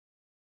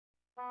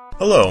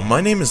Hello,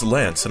 my name is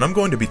Lance, and I'm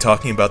going to be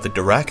talking about the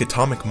Dirac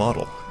atomic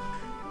model.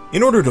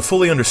 In order to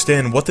fully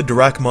understand what the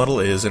Dirac model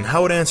is and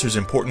how it answers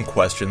important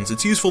questions,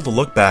 it's useful to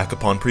look back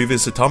upon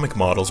previous atomic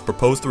models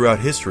proposed throughout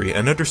history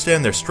and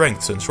understand their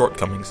strengths and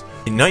shortcomings.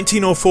 In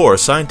 1904,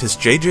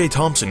 scientist J.J.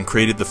 Thomson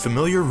created the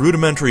familiar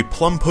rudimentary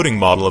plum pudding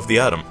model of the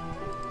atom.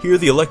 Here,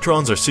 the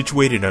electrons are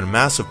situated in a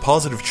mass of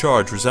positive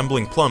charge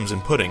resembling plums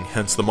in pudding,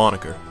 hence the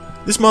moniker.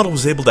 This model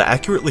was able to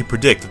accurately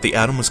predict that the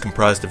atom was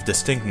comprised of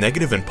distinct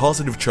negative and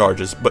positive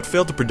charges, but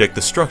failed to predict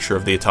the structure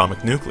of the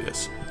atomic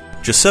nucleus.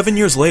 Just 7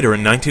 years later,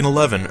 in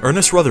 1911,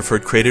 Ernest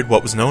Rutherford created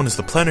what was known as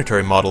the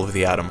planetary model of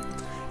the atom.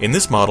 In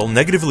this model,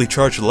 negatively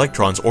charged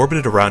electrons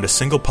orbited around a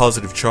single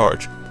positive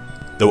charge.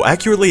 Though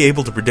accurately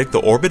able to predict the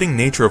orbiting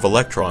nature of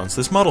electrons,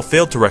 this model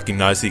failed to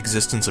recognize the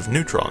existence of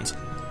neutrons.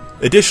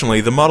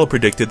 Additionally, the model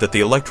predicted that the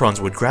electrons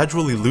would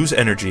gradually lose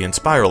energy and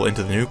spiral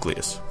into the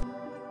nucleus.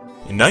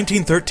 In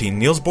 1913,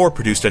 Niels Bohr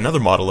produced another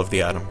model of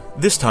the atom.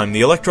 This time,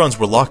 the electrons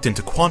were locked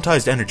into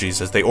quantized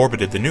energies as they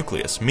orbited the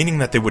nucleus, meaning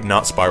that they would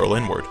not spiral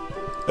inward.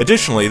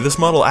 Additionally, this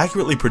model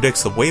accurately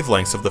predicts the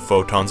wavelengths of the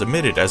photons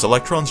emitted as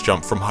electrons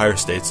jump from higher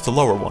states to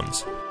lower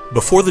ones.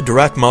 Before the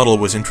Dirac model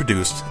was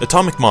introduced,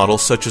 atomic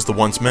models such as the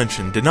ones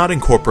mentioned did not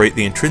incorporate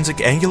the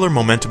intrinsic angular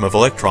momentum of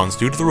electrons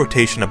due to the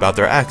rotation about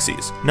their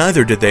axes.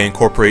 Neither did they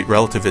incorporate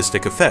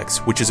relativistic effects,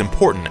 which is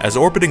important as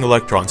orbiting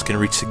electrons can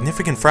reach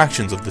significant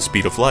fractions of the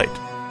speed of light.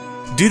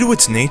 Due to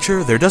its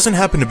nature, there doesn't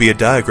happen to be a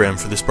diagram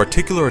for this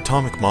particular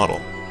atomic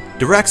model.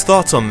 Dirac's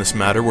thoughts on this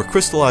matter were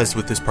crystallized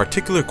with this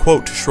particular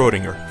quote to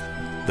Schrödinger.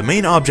 The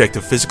main object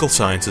of physical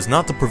science is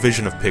not the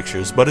provision of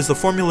pictures, but is the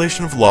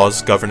formulation of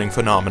laws governing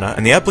phenomena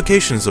and the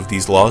applications of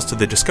these laws to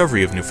the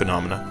discovery of new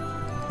phenomena.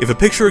 If a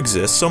picture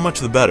exists, so much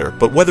the better,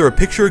 but whether a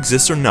picture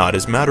exists or not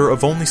is matter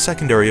of only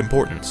secondary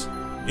importance.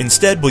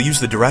 Instead, we'll use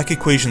the Dirac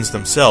equations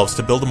themselves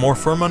to build a more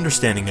firm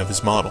understanding of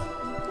his model.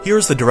 Here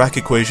is the Dirac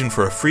equation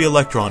for a free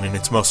electron in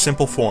its most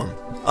simple form.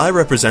 I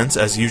represents,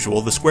 as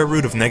usual, the square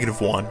root of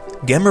 -1.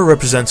 Gamma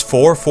represents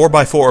 4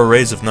 4x4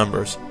 arrays of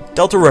numbers.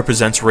 Delta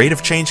represents rate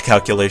of change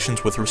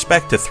calculations with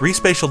respect to 3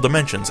 spatial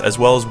dimensions as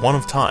well as 1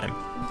 of time.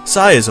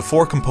 Psi is a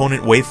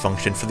 4-component wave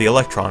function for the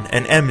electron,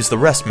 and m is the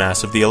rest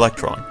mass of the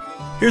electron.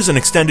 Here's an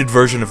extended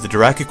version of the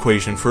Dirac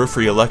equation for a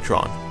free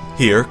electron.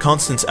 Here,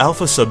 constants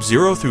alpha sub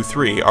 0 through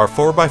 3 are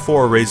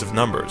 4x4 arrays of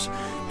numbers.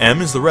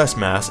 M is the rest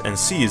mass, and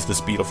c is the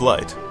speed of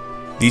light.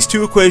 These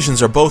two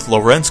equations are both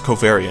Lorentz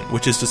covariant,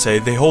 which is to say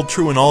they hold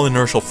true in all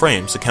inertial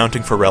frames,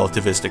 accounting for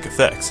relativistic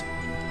effects.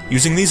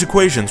 Using these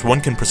equations,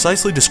 one can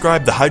precisely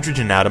describe the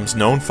hydrogen atom's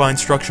known fine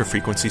structure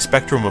frequency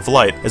spectrum of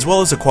light, as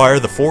well as acquire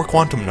the 4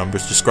 quantum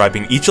numbers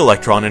describing each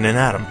electron in an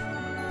atom.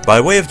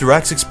 By way of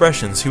Dirac's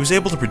expressions, he was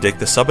able to predict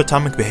the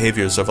subatomic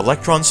behaviors of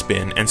electron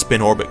spin and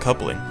spin-orbit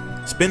coupling.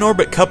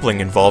 Spin-orbit coupling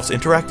involves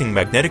interacting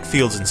magnetic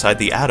fields inside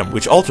the atom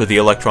which alter the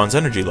electron's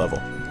energy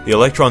level. The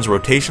electron's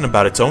rotation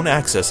about its own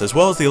axis as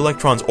well as the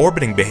electron's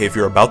orbiting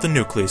behavior about the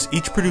nucleus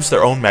each produce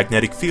their own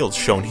magnetic fields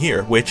shown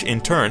here, which,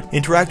 in turn,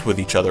 interact with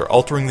each other,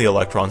 altering the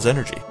electron's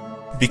energy.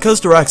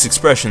 Because Dirac's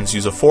expressions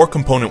use a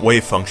 4-component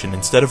wave function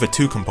instead of a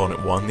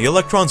 2-component one, the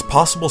electron's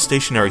possible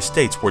stationary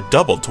states were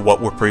doubled to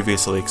what were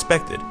previously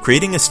expected,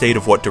 creating a state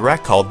of what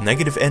Dirac called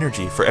negative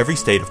energy for every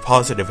state of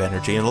positive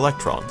energy in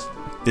electrons.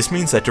 This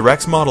means that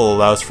Dirac's model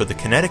allows for the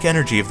kinetic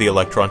energy of the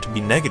electron to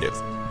be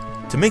negative.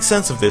 To make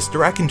sense of this,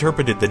 Dirac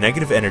interpreted the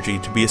negative energy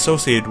to be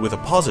associated with a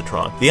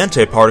positron, the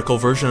antiparticle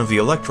version of the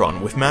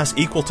electron, with mass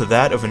equal to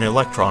that of an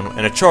electron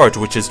and a charge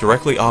which is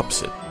directly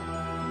opposite.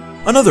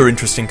 Another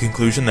interesting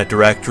conclusion that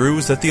Dirac drew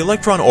is that the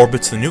electron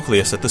orbits the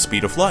nucleus at the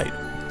speed of light.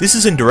 This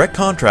is in direct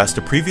contrast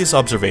to previous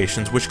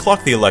observations which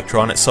clocked the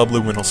electron at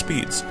subluminal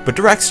speeds, but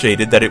Dirac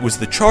stated that it was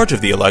the charge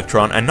of the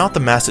electron and not the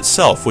mass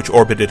itself which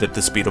orbited at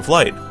the speed of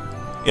light.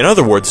 In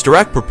other words,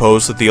 Dirac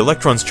proposed that the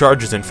electron's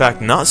charge is in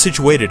fact not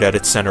situated at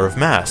its center of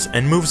mass,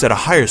 and moves at a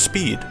higher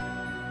speed.